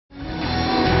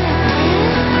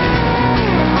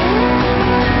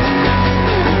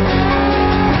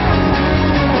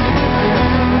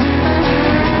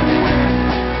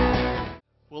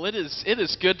It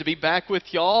is good to be back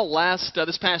with y'all.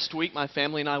 This past week, my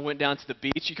family and I went down to the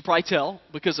beach. You could probably tell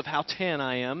because of how tan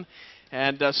I am.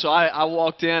 And so I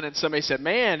walked in and somebody said,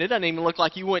 "Man, it doesn't even look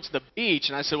like you went to the beach."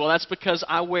 And I said, "Well, that's because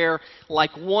I wear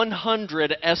like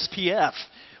 100 SPF."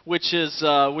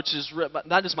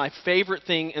 That is my favorite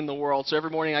thing in the world. So every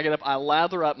morning I get up, I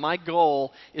lather up. My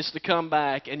goal is to come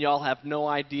back, and y'all have no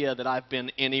idea that I've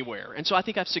been anywhere. And so I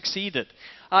think I've succeeded.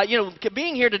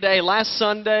 Being here today, last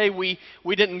Sunday, we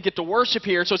didn't get to worship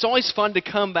here, so it's always fun to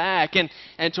come back and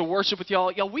to worship with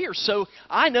y'all.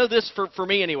 I know this for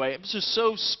me anyway. I'm just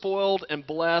so spoiled and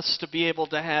blessed to be able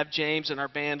to have James and our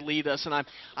band lead us, and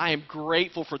I am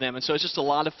grateful for them. And so it's just a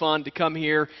lot of fun to come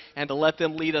here and to let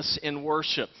them lead us in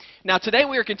worship. Now, today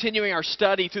we are continuing our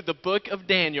study through the book of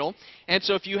Daniel. And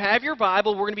so if you have your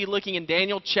Bible, we're going to be looking in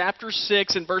Daniel chapter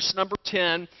 6 and verse number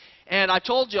 10. And I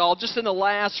told y'all just in the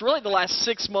last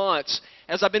 6 months,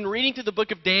 as I've been reading through the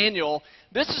book of Daniel,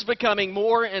 this is becoming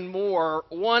more and more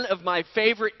one of my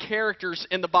favorite characters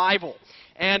in the Bible.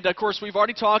 And, of course, we've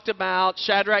already talked about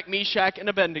Shadrach, Meshach, and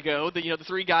Abednego, the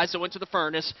three guys that went to the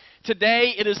furnace.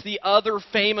 Today, it is the other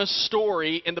famous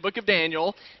story in the book of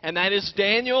Daniel, and that is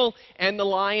Daniel and the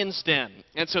lion's den.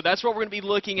 And so that's what we're going to be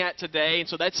looking at today. And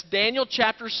so that's Daniel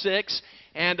chapter 6,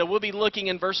 and we'll be looking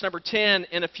in verse number 10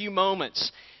 in a few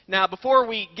moments. Now, before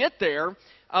we get there,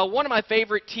 one of my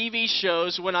favorite TV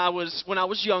shows when I was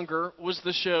younger was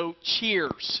the show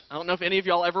Cheers. I don't know if any of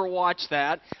y'all ever watched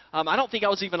that. I don't think I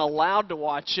was even allowed to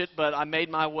watch it, but I made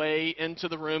my way into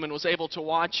the room and was able to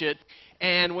watch it.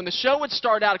 And when the show would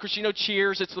start out, of course,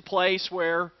 Cheers, it's the place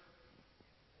where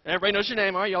everybody knows your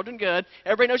name. All right, y'all doing good.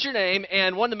 Everybody knows your name.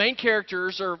 And one of the main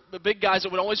characters, or the big guys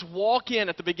that would always walk in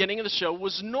at the beginning of the show,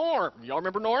 was Norm. Y'all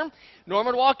remember Norm? Norm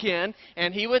would walk in,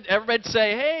 and everybody'd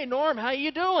say, "Hey, Norm, how you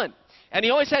doing?" And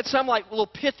he always had some little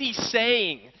pithy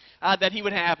saying that he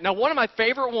would have. Now, one of my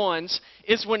favorite ones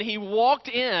is when he walked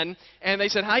in, and they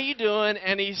said, "How you doing?"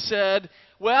 And he said,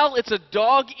 "Well, it's a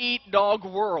dog-eat-dog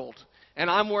world, and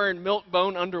I'm wearing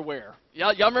milk-bone underwear."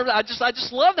 Y'all remember that? I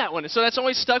just love that one. And so that's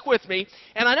always stuck with me.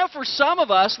 And I know for some of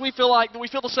us, we feel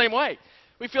the same way.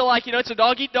 We feel like, it's a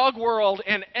dog-eat-dog world,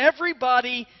 and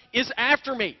everybody is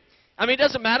after me. I mean, it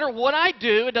doesn't matter what I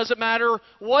do. It doesn't matter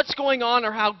what's going on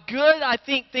or how good I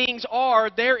think things are.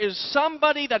 There is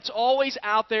somebody that's always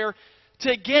out there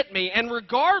to get me. And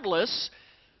regardless,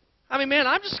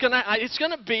 it's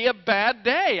going to be a bad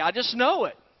day. I just know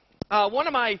it. One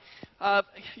of my... I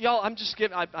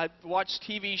watch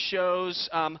TV shows.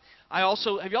 Have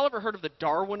y'all ever heard of the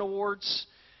Darwin Awards?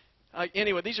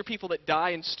 Anyway, these are people that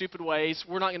die in stupid ways.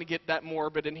 We're not going to get that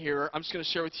morbid in here. I'm just going to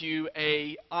share with you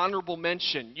a honorable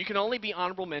mention. You can only be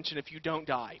honorable mention if you don't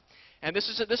die. And this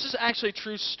is actually a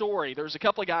true story. There was a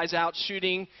couple of guys out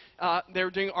shooting. They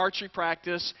were doing archery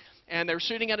practice, and they were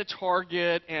shooting at a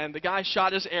target, and the guy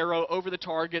shot his arrow over the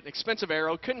target, an expensive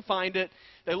arrow, couldn't find it.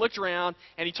 They looked around,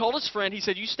 and he told his friend, he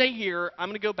said, "You stay here, I'm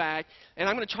going to go back, and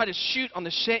I'm going to try to shoot on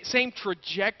the same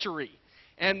trajectory.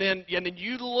 And then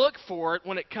you look for it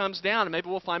when it comes down, and maybe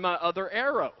we'll find my other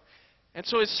arrow." And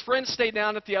so his friend stayed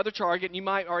down at the other target, and you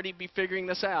might already be figuring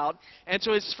this out. And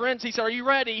so his friends, he said, "Are you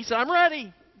ready?" He said, "I'm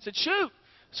ready." He said, "Shoot."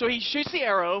 So he shoots the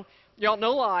arrow. Y'all,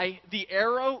 no lie, the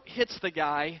arrow hits the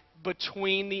guy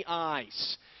between the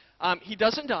eyes. He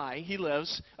doesn't die. He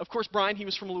lives. Of course, Brian, he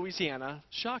was from Louisiana.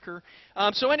 Shocker.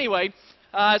 So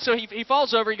he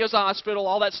falls over. He goes to the hospital,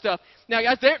 all that stuff. Now,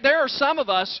 guys, there are some of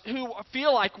us who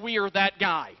feel like we are that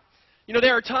guy.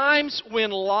 There are times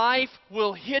when life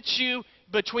will hit you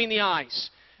between the eyes.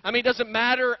 It doesn't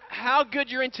matter how good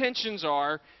your intentions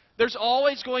are. There's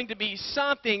always going to be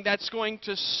something that's going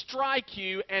to strike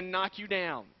you and knock you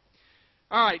down.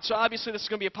 All right, so obviously this is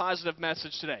going to be a positive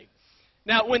message today.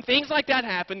 Now, when things like that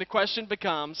happen, the question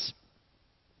becomes,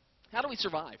 how do we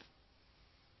survive?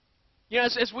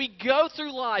 As we go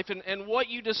through life, and what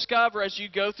you discover as you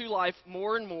go through life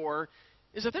more and more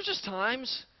is that there's just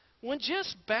times when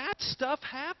just bad stuff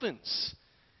happens.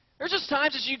 There's just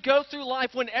times as you go through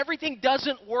life when everything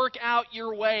doesn't work out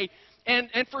your way. And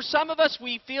for some of us,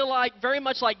 we feel like, very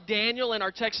much like Daniel in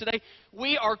our text today,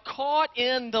 we are caught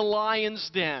in the lion's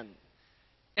den.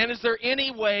 And is there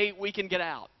any way we can get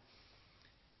out?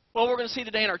 Well, what we're going to see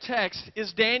today in our text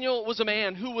is Daniel was a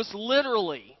man who was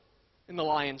literally in the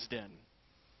lion's den.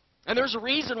 And there's a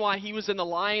reason why he was in the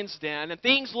lion's den, and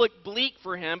things looked bleak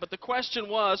for him, but the question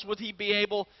was, would he be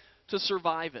able to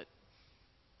survive it?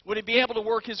 Would he be able to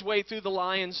work his way through the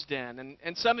lion's den?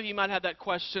 And some of you might have that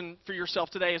question for yourself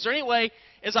today. Is there any way,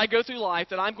 as I go through life,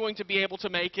 that I'm going to be able to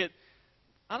make it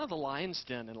out of the lion's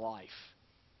den in life?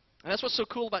 And that's what's so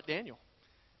cool about Daniel.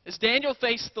 As Daniel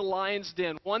faced the lion's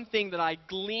den, one thing that I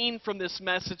glean from this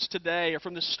message today, or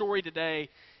from this story today,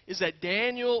 is that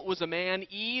Daniel was a man,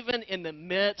 even in the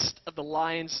midst of the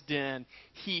lion's den,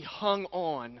 he hung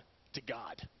on to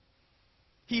God.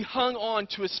 He hung on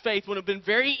to his faith when it would have been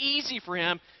very easy for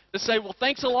him to say, well,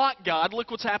 thanks a lot, God.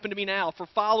 Look what's happened to me now for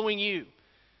following you.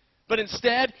 But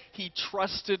instead, he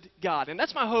trusted God. And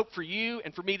that's my hope for you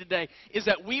and for me today, is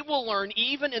that we will learn,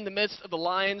 even in the midst of the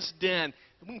lion's den,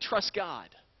 that we can trust God.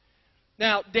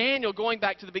 Now, Daniel, going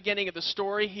back to the beginning of the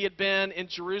story, he had been in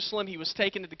Jerusalem. He was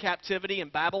taken into captivity in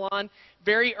Babylon.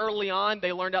 Very early on,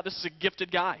 they learned out this is a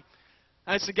gifted guy.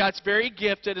 And it's a guy that's very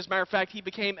gifted. As a matter of fact, he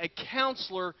became a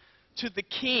counselor to the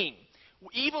king.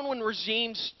 Even when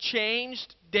regimes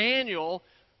changed, Daniel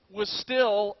was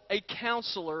still a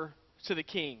counselor to the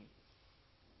king.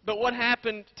 But what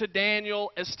happened to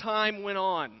Daniel as time went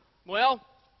on? Well,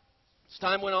 as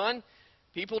time went on,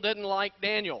 people didn't like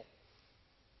Daniel.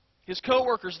 His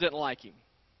co-workers didn't like him.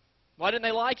 Why didn't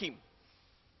they like him?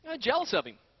 They were jealous of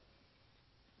him.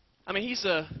 I mean, he's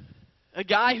a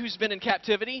guy who's been in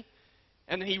captivity,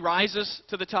 and then he rises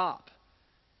to the top.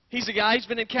 He's a guy who's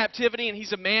been in captivity, and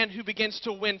he's a man who begins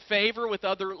to win favor with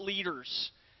other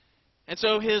leaders. And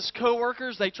so his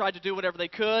co-workers, they tried to do whatever they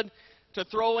could to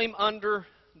throw him under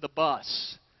the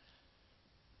bus.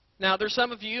 Now, there's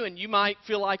some of you, and you might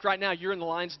feel like right now you're in the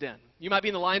lion's den. You might be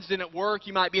in the lion's den at work.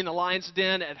 You might be in the lion's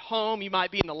den at home. You might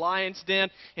be in the lion's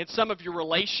den in some of your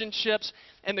relationships.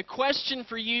 And the question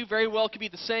for you very well could be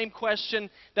the same question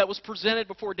that was presented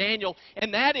before Daniel,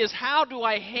 and that is, how do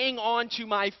I hang on to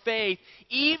my faith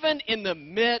even in the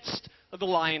midst of the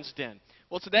lion's den?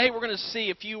 Well, today we're going to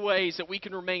see a few ways that we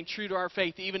can remain true to our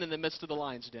faith even in the midst of the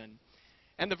lion's den.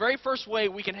 And the very first way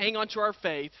we can hang on to our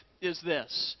faith is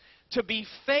this: to be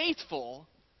faithful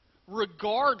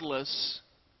regardless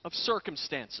of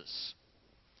circumstances.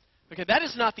 Okay, that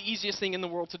is not the easiest thing in the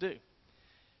world to do.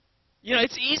 You know,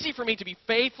 it's easy for me to be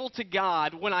faithful to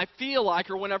God when I feel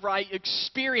like, or whenever I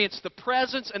experience the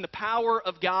presence and the power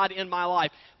of God in my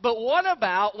life. But what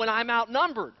about when I'm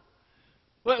outnumbered?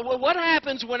 What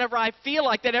happens whenever I feel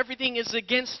like that everything is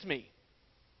against me?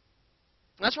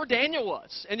 That's where Daniel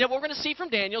was. And yet what we're going to see from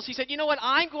Daniel is he said, you know what,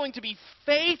 I'm going to be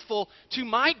faithful to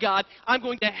my God. I'm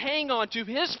going to hang on to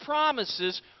His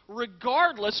promises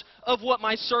regardless of what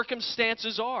my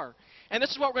circumstances are. And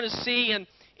this is what we're going to see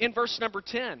in verse number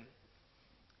 10.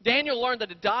 Daniel learned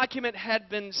that a document had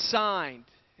been signed,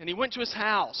 and he went to his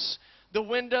house. The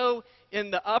window in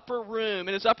the upper room,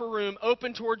 in his upper room,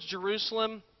 opened towards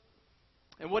Jerusalem.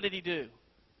 And what did he do?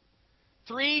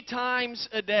 3 times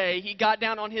a day, he got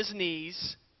down on his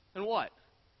knees, and what?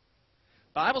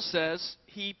 The Bible says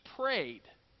he prayed,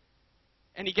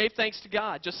 and he gave thanks to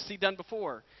God, just as he'd done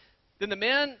before. Then the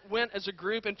men went as a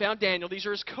group and found Daniel. These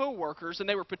are his co-workers, and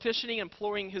they were petitioning and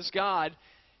imploring his God.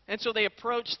 And so they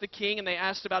approached the king, and they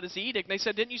asked about his edict. And they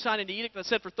said, didn't you sign an edict that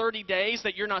said for 30 days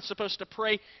that you're not supposed to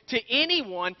pray to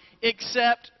anyone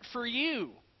except for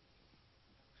you?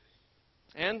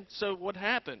 And so what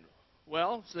happened?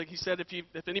 Well, so he said,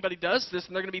 if anybody does this,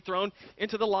 then they're going to be thrown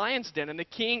into the lion's den. And the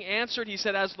king answered, he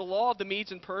said, as the law of the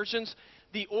Medes and Persians,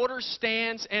 the order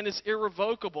stands and is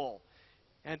irrevocable.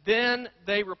 And then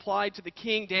they replied to the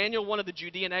king, Daniel, one of the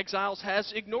Judean exiles,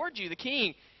 has ignored you, the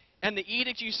king, and the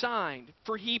edict you signed,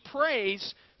 for he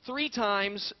prays 3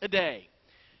 times a day.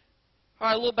 All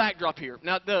right, a little backdrop here.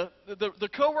 Now, the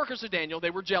co-workers of Daniel, they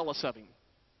were jealous of him.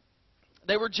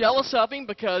 They were jealous of him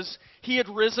because he had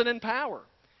risen in power.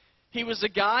 He was a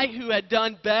guy who had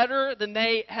done better than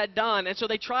they had done. And so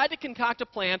they tried to concoct a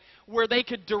plan where they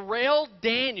could derail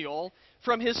Daniel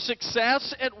from his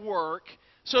success at work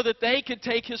so that they could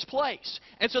take his place.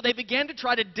 And so they began to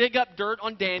try to dig up dirt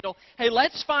on Daniel. Hey,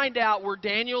 let's find out where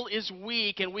Daniel is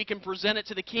weak and we can present it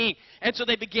to the king. And so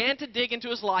they began to dig into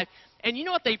his life. And you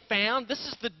know what they found? This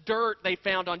is the dirt they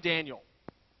found on Daniel.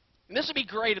 And this would be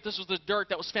great if this was the dirt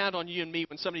that was found on you and me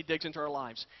when somebody digs into our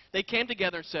lives. They came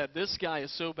together and said, this guy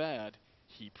is so bad,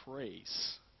 he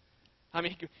prays. I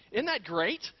mean, isn't that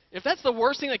great? If that's the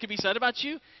worst thing that could be said about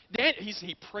you,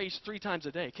 he prays 3 times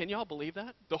a day. Can y'all believe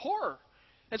that? The horror.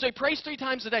 And so he prays 3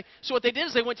 times a day. So what they did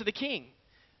is they went to the king.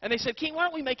 And they said, King, why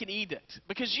don't we make an edict?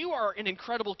 Because you are an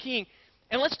incredible king.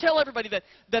 And let's tell everybody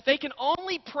that they can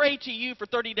only pray to you for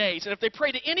 30 days. And if they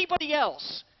pray to anybody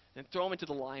else, then throw them into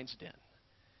the lion's den.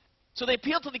 So they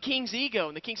appealed to the king's ego,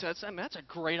 and the king said, that's a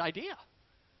great idea.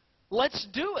 Let's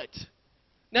do it.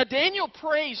 Now, Daniel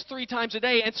prays 3 times a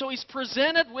day, and so he's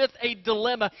presented with a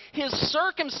dilemma. His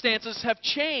circumstances have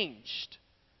changed.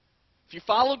 If you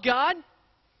follow God,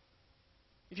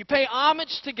 if you pay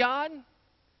homage to God,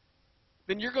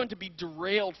 then you're going to be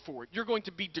derailed for it. You're going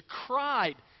to be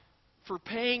decried for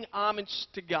paying homage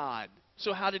to God.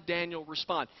 So how did Daniel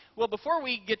respond? Well, before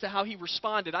we get to how he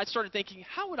responded, I started thinking,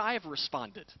 how would I have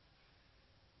responded?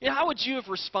 How would you have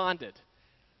responded?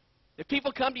 If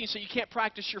people come to you and say you can't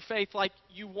practice your faith like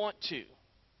you want to.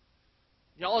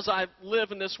 As I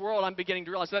live in this world, I'm beginning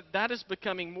to realize that that is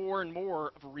becoming more and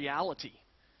more of a reality.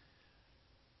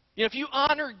 If you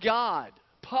honor God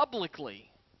publicly,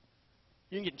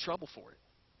 you can get in trouble for it.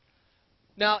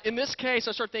 Now, in this case,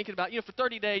 I start thinking about, for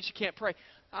 30 days you can't pray.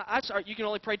 You can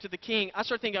only pray to the king. I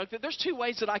start thinking, there's two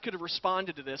ways that I could have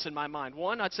responded to this in my mind.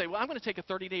 One, I'd say, well, I'm going to take a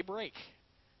 30-day break.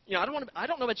 I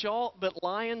don't know about y'all, but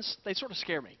lions, they sort of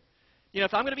scare me.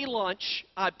 If I'm going to be lunch,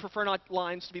 I'd prefer not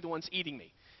lions to be the ones eating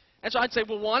me. And so I'd say,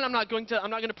 well, one, I'm not going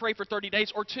to pray for 30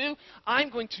 days. Or two, I'm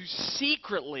going to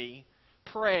secretly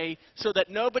pray so that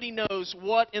nobody knows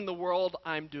what in the world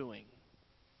I'm doing.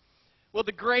 Well,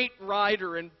 the great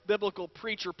writer and biblical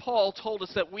preacher Paul told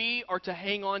us that we are to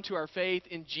hang on to our faith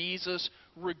in Jesus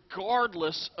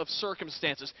regardless of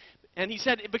circumstances. And he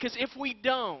said, because if we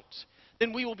don't,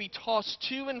 then we will be tossed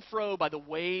to and fro by the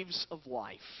waves of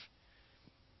life.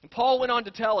 And Paul went on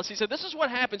to tell us, he said, this is what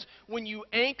happens when you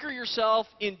anchor yourself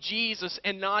in Jesus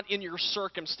and not in your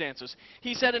circumstances.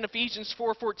 He said in Ephesians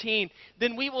 4:14,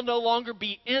 then we will no longer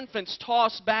be infants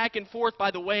tossed back and forth by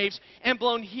the waves and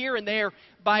blown here and there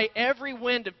by every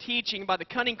wind of teaching, by the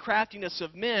cunning craftiness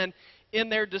of men in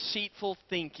their deceitful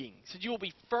thinking. He said, you will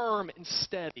be firm and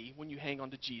steady when you hang on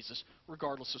to Jesus,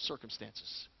 regardless of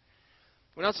circumstances.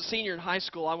 When I was a senior in high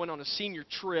school, I went on a senior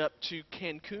trip to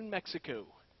Cancun, Mexico.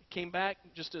 Came back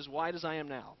just as white as I am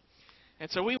now. And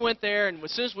so we went there, and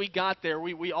as soon as we got there,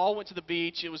 we all went to the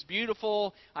beach. It was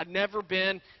beautiful. I'd never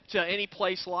been to any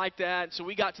place like that. So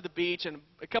we got to the beach, and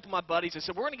a couple of my buddies, they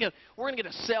said, we're going to get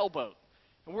a sailboat,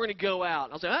 and we're going to go out.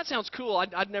 And I was like, that sounds cool.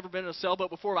 I'd never been in a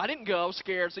sailboat before, but I didn't go. I was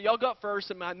scared. So y'all go up first,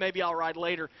 and maybe I'll ride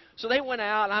later. So they went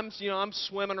out, and I'm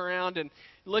swimming around, and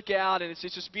look out, and it's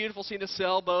just beautiful seeing the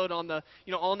sailboat on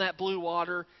on that blue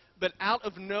water. But out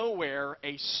of nowhere,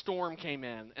 a storm came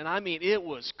in. And I mean, it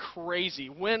was crazy.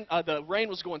 When the rain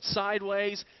was going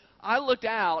sideways, I looked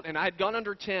out, and I had gone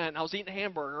under a tent. I was eating a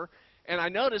hamburger, and I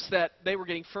noticed that they were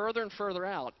getting further and further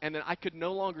out, and then I could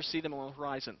no longer see them on the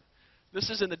horizon.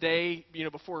 This is in the day,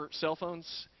 before cell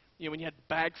phones, when you had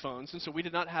bag phones, and so we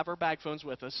did not have our bag phones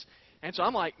with us. And so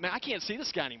I'm like, man, I can't see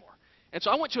this guy anymore. And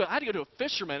so I had to go to a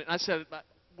fisherman, and I said,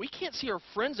 we can't see our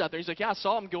friends out there. He's like, yeah, I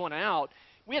saw them going out.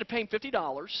 We had to pay him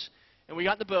 $50, and we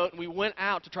got in the boat, and we went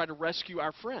out to try to rescue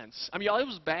our friends. I mean, y'all, it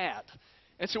was bad.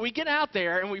 And so we get out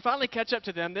there, and we finally catch up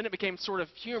to them. Then it became sort of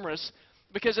humorous,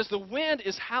 because as the wind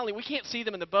is howling, we can't see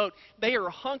them in the boat. They are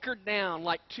hunkered down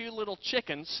like two little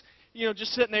chickens,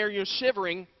 just sitting there,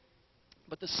 shivering,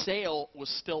 but the sail was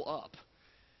still up.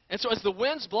 And so as the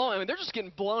wind's blowing, they're just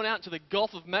getting blown out into the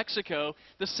Gulf of Mexico.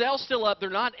 The sail's still up. They're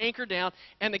not anchored down.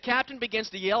 And the captain begins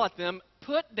to yell at them,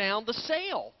 put down the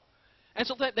sail. And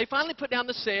so they finally put down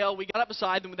the sail. We got up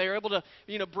beside them. They were able to,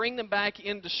 bring them back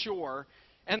into shore.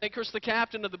 And, of course, the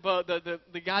captain of the boat,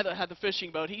 the guy that had the fishing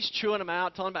boat, he's chewing them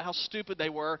out, telling them about how stupid they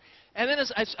were. And then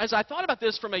as I thought about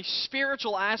this from a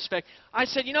spiritual aspect, I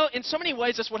said, in so many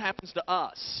ways, that's what happens to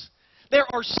us. There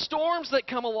are storms that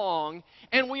come along,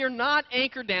 and we are not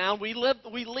anchored down. We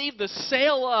leave the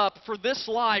sail up for this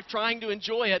life, trying to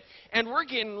enjoy it, and we're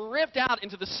getting ripped out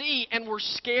into the sea, and we're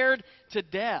scared to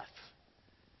death.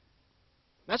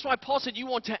 That's why Paul said you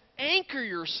want to anchor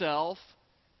yourself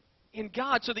in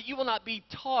God so that you will not be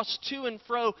tossed to and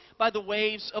fro by the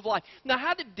waves of life. Now,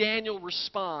 how did Daniel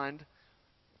respond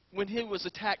when he was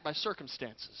attacked by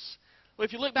circumstances? Well,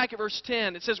 if you look back at verse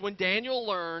 10, it says, when Daniel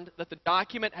learned that the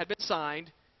document had been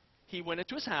signed, he went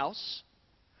into his house,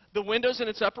 the windows in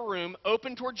its upper room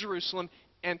opened toward Jerusalem,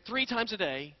 and 3 times a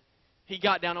day he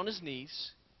got down on his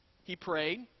knees, he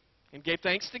prayed, and gave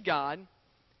thanks to God,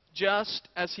 just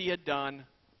as he had done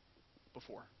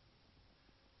before.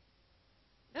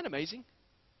 Isn't that amazing?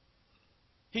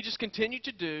 He just continued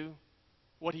to do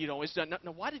what he had always done.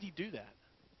 Now, why did he do that?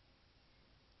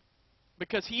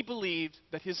 Because he believed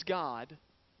that his God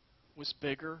was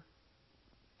bigger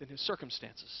than his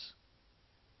circumstances.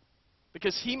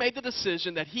 Because he made the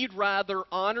decision that he'd rather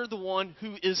honor the one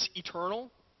who is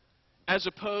eternal as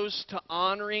opposed to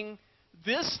honoring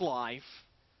this life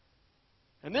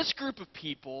and this group of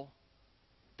people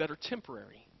that are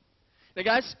temporary. Now,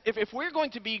 guys, if we're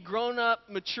going to be grown-up,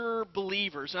 mature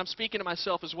believers, and I'm speaking to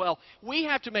myself as well, we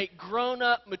have to make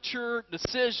grown-up, mature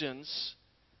decisions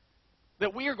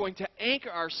that we are going to anchor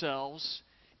ourselves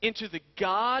into the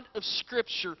God of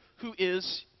Scripture who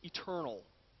is eternal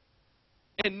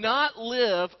and not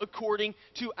live according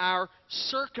to our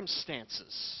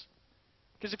circumstances.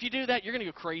 Because if you do that, you're going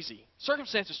to go crazy.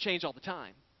 Circumstances change all the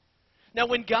time. Now,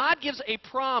 when God gives a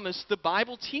promise, the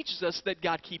Bible teaches us that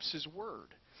God keeps His word.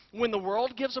 When the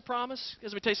world gives a promise,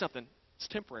 let me tell you something, it's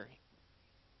temporary.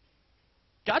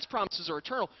 God's promises are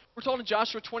eternal. We're told in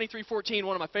Joshua 23:14,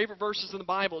 one of my favorite verses in the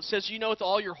Bible, it says, you know with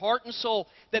all your heart and soul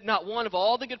that not one of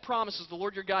all the good promises the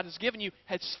Lord your God has given you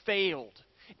has failed.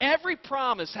 Every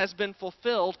promise has been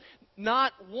fulfilled.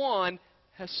 Not one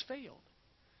has failed.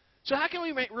 So how can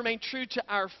we remain true to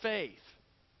our faith?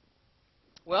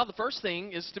 Well, the first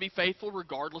thing is to be faithful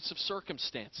regardless of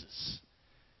circumstances.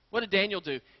 What did Daniel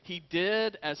do? He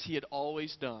did as he had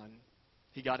always done.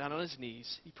 He got down on his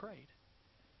knees. He prayed.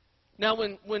 Now,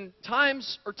 when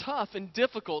times are tough and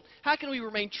difficult, how can we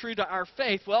remain true to our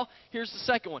faith? Well, here's the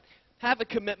second one. Have a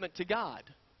commitment to God,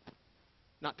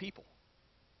 not people.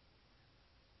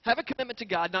 Have a commitment to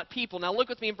God, not people. Now, look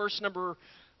with me in verse number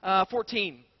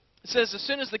 14. It says, as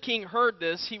soon as the king heard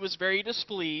this, he was very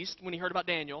displeased when he heard about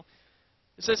Daniel.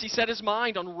 It says he set his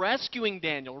mind on rescuing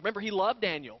Daniel. Remember, he loved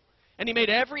Daniel. And he made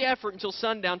every effort until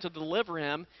sundown to deliver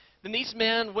him. Then these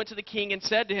men went to the king and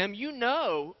said to him,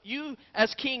 you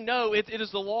as king know, it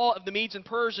is the law of the Medes and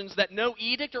Persians that no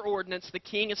edict or ordinance the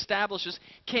king establishes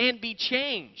can be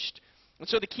changed. And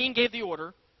so the king gave the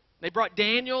order. They brought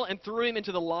Daniel and threw him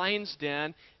into the lion's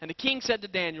den. And the king said to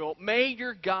Daniel, may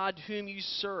your God whom you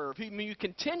serve, whom you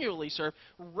continually serve,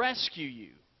 rescue you.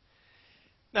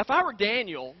 Now, if I were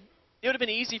Daniel, it would have been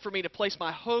easy for me to place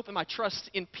my hope and my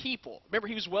trust in people. Remember,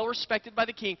 he was well respected by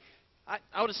the king.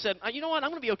 I would have said, you know what, I'm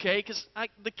going to be okay because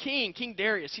the king, King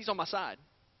Darius, he's on my side.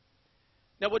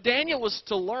 Now, what Daniel was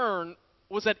to learn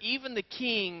was that even the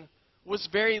king was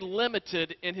very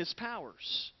limited in his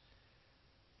powers.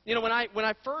 You know, when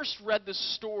I first read this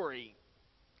story,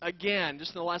 again,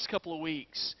 just in the last couple of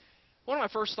weeks, one of my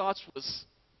first thoughts was,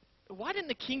 why didn't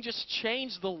the king just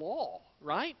change the law,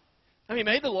 right? I mean, he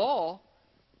made the law.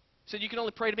 He said, you can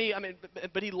only pray to me. I mean,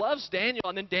 but he loves Daniel,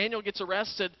 and then Daniel gets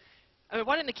arrested. I mean,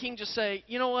 why didn't the king just say,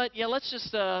 you know what? Yeah, let's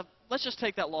just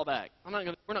take that law back. We're not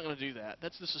going to do that.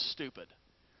 This is stupid.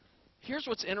 Here's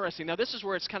what's interesting. Now, this is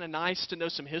where it's kind of nice to know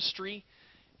some history.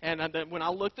 And when I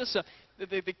looked this up,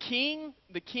 the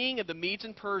king of the Medes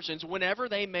and Persians, whenever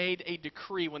they made a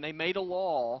decree, when they made a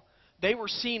law, they were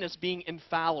seen as being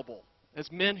infallible, as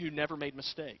men who never made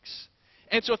mistakes.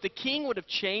 And so if the king would have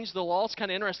changed the law, it's kind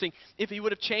of interesting. If he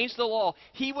would have changed the law,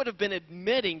 he would have been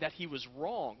admitting that he was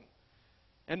wrong.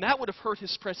 And that would have hurt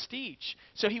his prestige.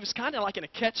 So he was kind of like in a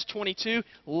catch-22.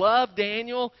 Love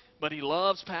Daniel, but he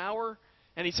loves power.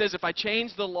 And he says, if I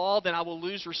change the law, then I will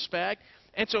lose respect.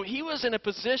 And so he was in a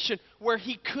position where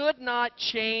he could not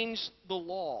change the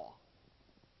law.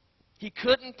 He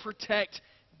couldn't protect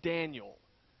Daniel.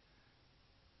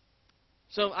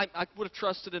 So I would have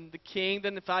trusted in the king.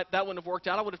 Then if that wouldn't have worked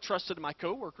out, I would have trusted in my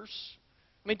coworkers.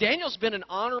 I mean, Daniel's been an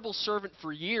honorable servant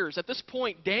for years. At this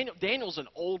point, Daniel's an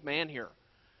old man here.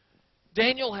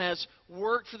 Daniel has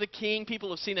worked for the king.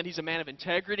 People have seen that he's a man of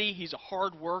integrity. He's a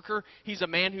hard worker. He's a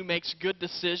man who makes good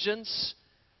decisions.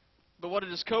 But what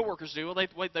did his coworkers do?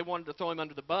 Well, they wanted to throw him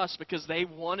under the bus because they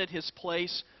wanted his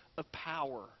place of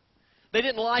power. They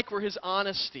didn't like where his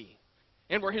honesty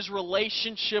and where his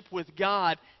relationship with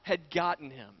God had gotten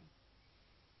him.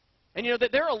 And you know,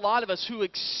 there are a lot of us who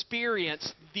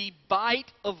experience the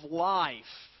bite of life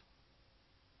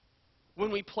when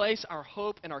we place our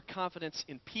hope and our confidence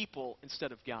in people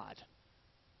instead of God.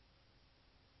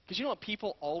 Because you know what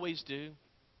people always do?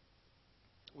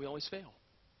 We always fail.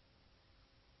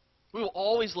 We will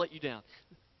always let you down.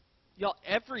 Y'all,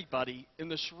 everybody in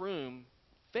this room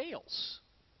fails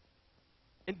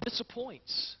and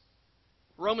disappoints.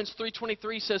 Romans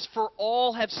 3:23 says, for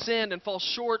all have sinned and fall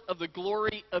short of the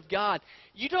glory of God.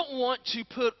 You don't want to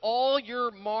put all your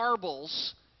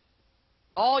marbles,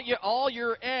 all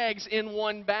your eggs in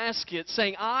one basket,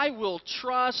 saying, I will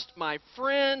trust my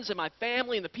friends and my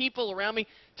family and the people around me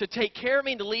to take care of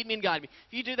me and to lead me and guide me.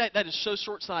 If you do that, that is so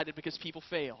short-sighted because people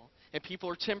fail. And people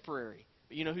are temporary.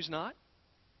 But you know who's not?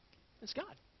 It's God.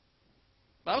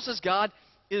 The Bible says God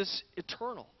is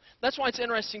eternal. That's why it's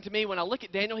interesting to me when I look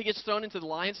at Daniel, he gets thrown into the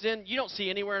lion's den. You don't see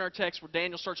anywhere in our text where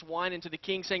Daniel starts whining to the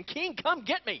king saying, King, come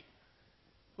get me.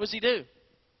 What does he do?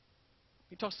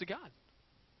 He talks to God.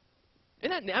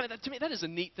 And to me, that is a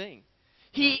neat thing.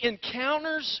 He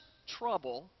encounters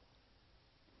trouble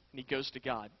and he goes to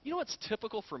God. You know what's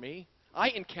typical for me? I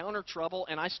encounter trouble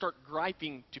and I start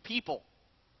griping to people.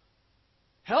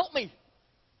 Help me.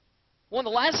 One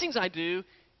of the last things I do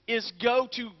is go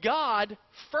to God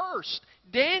first.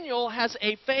 Daniel has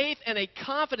a faith and a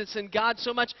confidence in God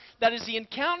so much that as he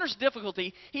encounters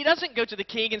difficulty, he doesn't go to the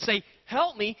king and say,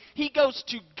 help me. He goes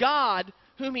to God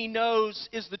whom he knows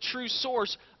is the true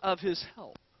source of his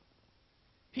help.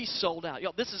 He's sold out.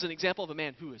 Y'all, this is an example of a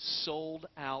man who is sold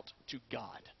out to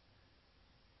God.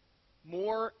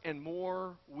 More and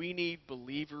more, we need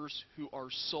believers who are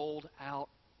sold out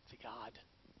to God,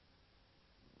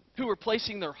 who are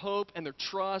placing their hope and their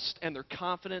trust and their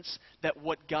confidence that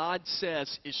what God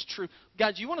says is true.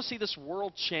 God, you want to see this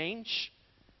world change?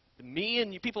 Me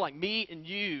and you, people like me and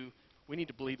you, we need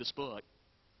to believe this book.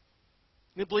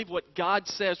 We need to believe what God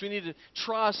says. We need to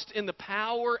trust in the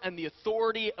power and the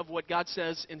authority of what God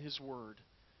says in His Word.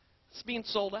 It's being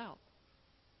sold out.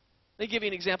 Let me give you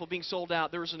an example of being sold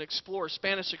out. There was an explorer,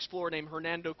 Spanish explorer named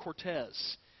Hernando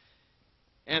Cortez.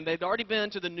 And they'd already been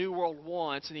to the New World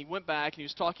once, and he went back and he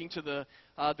was talking to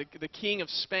the king of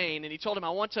Spain, and he told him,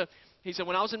 he said,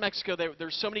 when I was in Mexico,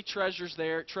 there's so many treasures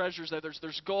there.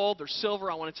 There's gold, there's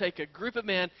silver. I want to take a group of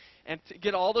men and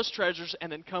get all those treasures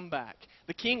and then come back.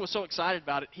 The king was so excited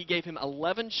about it, he gave him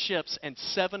 11 ships and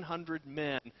 700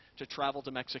 men to travel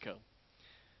to Mexico.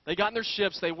 They got in their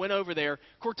ships, they went over there.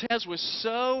 Cortez was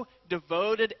so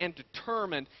devoted and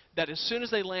determined that as soon as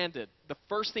they landed, the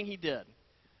first thing he did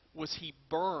was he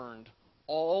burned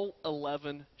all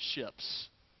 11 ships.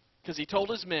 Because he told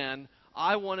his men,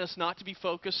 I want us not to be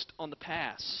focused on the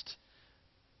past.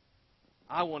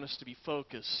 I want us to be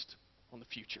focused on the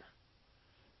future.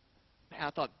 Man, I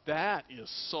thought that is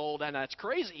sold out. That's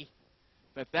crazy,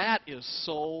 but that is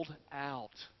sold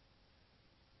out.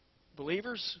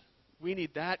 Believers, we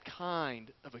need that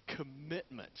kind of a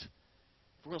commitment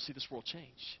if we're going to see this world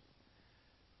change.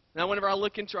 Now, whenever I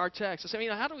look into our text, I say,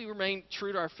 how do we remain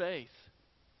true to our faith?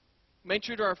 Remain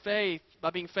true to our faith by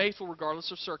being faithful regardless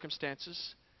of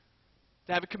circumstances.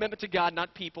 To have a commitment to God,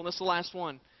 not people. And this is the last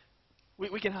one.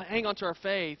 We can hang on to our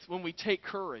faith when we take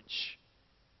courage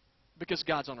because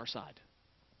God's on our side.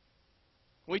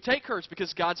 When we take courage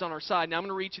because God's on our side. Now, I'm going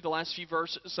to read you the last few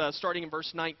verses, starting in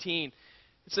verse 19.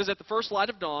 It says, at the first light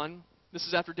of dawn, this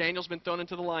is after Daniel's been thrown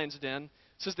into the lion's den.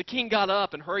 It says, the king got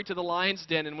up and hurried to the lion's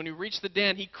den, and when he reached the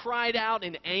den, he cried out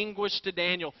in anguish to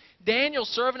Daniel. Daniel,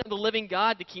 servant of the living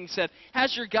God, the king said,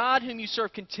 has your God, whom you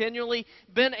serve continually,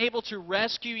 been able to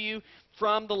rescue you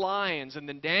from the lions? And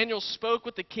then Daniel spoke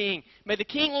with the king. May the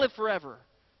king live forever.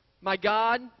 My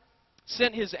God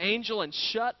sent his angel and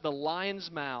shut the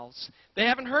lions' mouths. They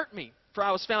haven't hurt me, for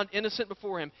I was found innocent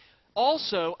before him.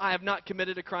 Also, I have not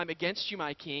committed a crime against you,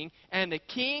 my king. And the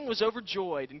king was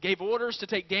overjoyed and gave orders to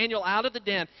take Daniel out of the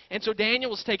den. And so Daniel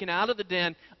was taken out of the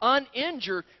den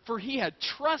uninjured, for he had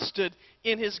trusted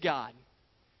in his God.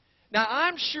 Now,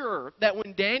 I'm sure that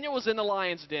when Daniel was in the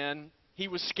lion's den, he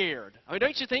was scared.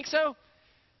 Don't you think so?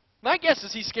 My guess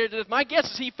is he's scared to death. My guess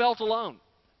is he felt alone.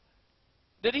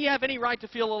 Did he have any right to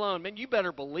feel alone? Man, you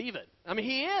better believe it.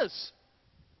 He is.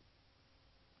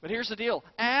 But here's the deal.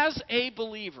 As a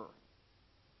believer,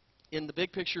 in the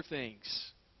big picture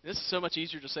things, this is so much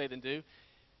easier to say than do,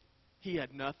 he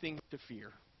had nothing to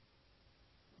fear.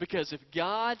 Because if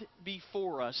God be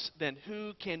for us, then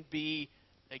who can be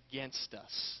against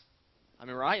us?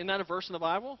 Right? Isn't that a verse in the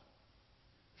Bible?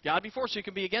 If God be for us, who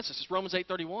can be against us? It's Romans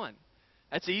 8:31.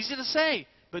 That's easy to say,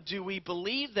 but do we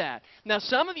believe that? Now,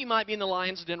 some of you might be in the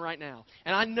lion's den right now,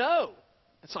 and I know.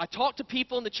 And so I talk to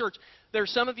people in the church. There are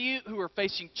some of you who are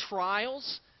facing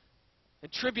trials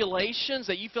and tribulations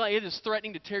that you feel like it is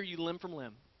threatening to tear you limb from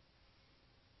limb.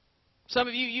 Some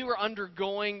of you are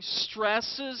undergoing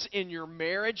stresses in your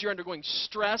marriage. You're undergoing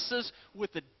stresses with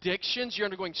addictions. You're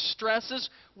undergoing stresses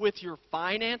with your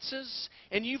finances.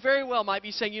 And you very well might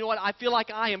be saying, you know what, I feel like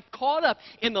I am caught up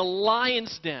in the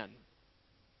lion's den.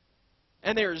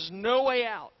 And there is no way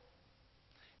out.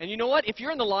 And you know what? If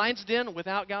you're in the lion's den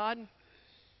without God,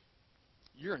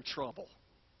 you're in trouble.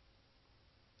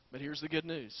 But here's the good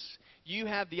news. You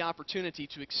have the opportunity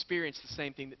to experience the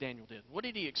same thing that Daniel did. What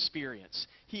did he experience?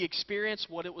 He experienced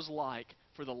what it was like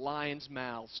for the lions'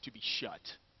 mouths to be shut.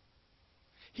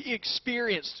 He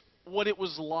experienced what it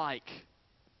was like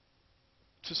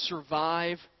to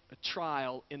survive a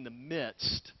trial in the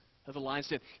midst of the lion's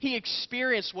den. He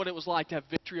experienced what it was like to have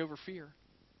victory over fear.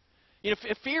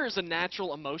 Fear is a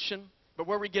natural emotion. But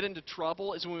where we get into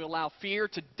trouble is when we allow fear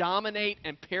to dominate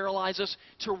and paralyze us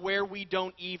to where we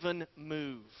don't even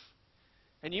move.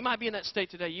 And you might be in that state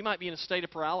today. You might be in a state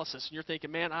of paralysis, and you're thinking,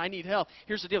 man, I need help.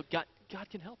 Here's the deal. God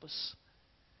can help us.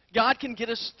 God can get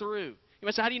us through. You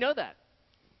might say, how do you know that?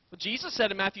 Well, Jesus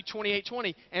said in Matthew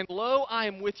 28:20, and lo, I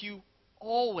am with you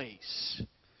always,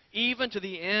 even to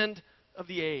the end of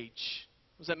the age.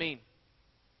 What does that mean?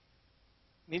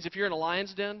 It means if you're in a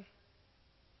lion's den,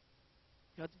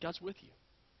 God's with you.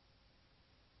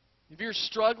 If you're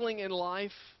struggling in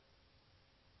life,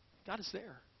 God is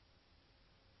there.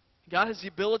 God has the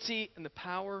ability and the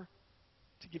power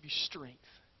to give you strength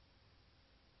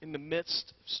in the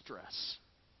midst of stress.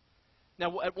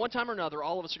 Now, at one time or another,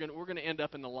 all of us we're going to end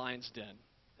up in the lion's den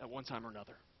at one time or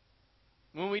another.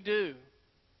 When we do,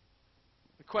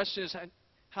 the question is,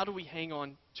 how do we hang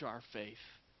on to our faith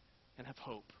and have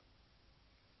hope?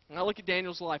 When I look at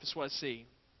Daniel's life, that's what I see.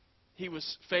 He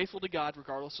was faithful to God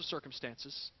regardless of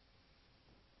circumstances.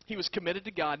 He was committed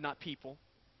to God, not people.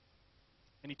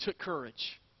 And he took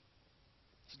courage.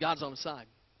 So God's on his side.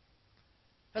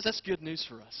 That's good news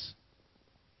for us.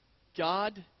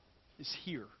 God is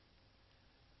here.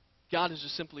 God is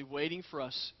just simply waiting for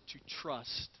us to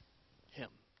trust him.